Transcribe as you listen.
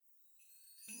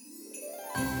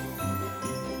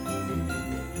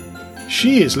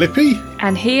She is Lippy.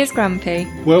 And he is Grumpy.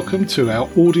 Welcome to our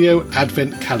audio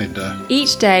advent calendar.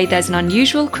 Each day there's an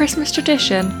unusual Christmas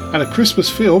tradition. And a Christmas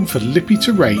film for Lippy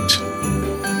to rate.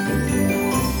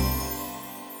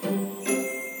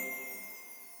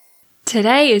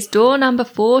 Today is door number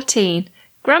 14.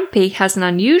 Grumpy has an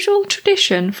unusual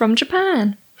tradition from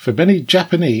Japan. For many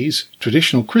Japanese,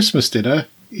 traditional Christmas dinner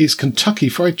is Kentucky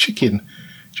Fried Chicken,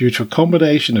 due to a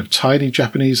combination of tiny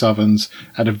Japanese ovens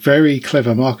and a very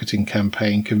clever marketing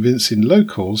campaign convincing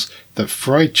locals that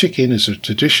fried chicken is a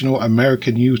traditional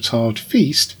American Yuletide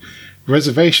feast.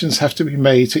 Reservations have to be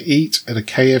made to eat at a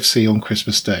KFC on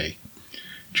Christmas Day.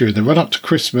 During the run-up to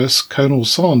Christmas, Colonel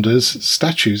Sanders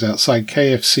statues outside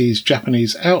KFC's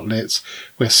Japanese outlets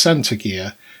wear Santa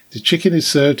gear. The chicken is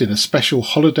served in a special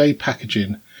holiday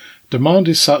packaging. Demand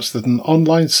is such that an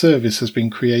online service has been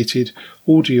created.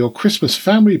 Order your Christmas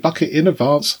family bucket in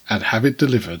advance and have it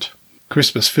delivered.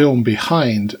 Christmas film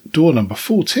behind door number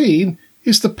 14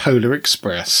 is The Polar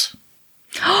Express.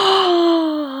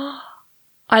 I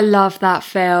love that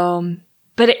film,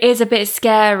 but it is a bit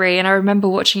scary, and I remember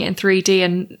watching it in 3D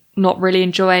and not really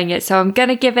enjoying it, so I'm going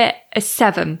to give it a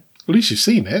 7. At least you've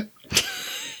seen it.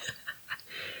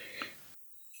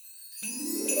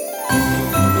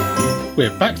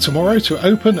 We're back tomorrow to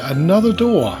open another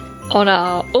door on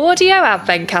our audio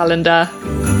advent calendar.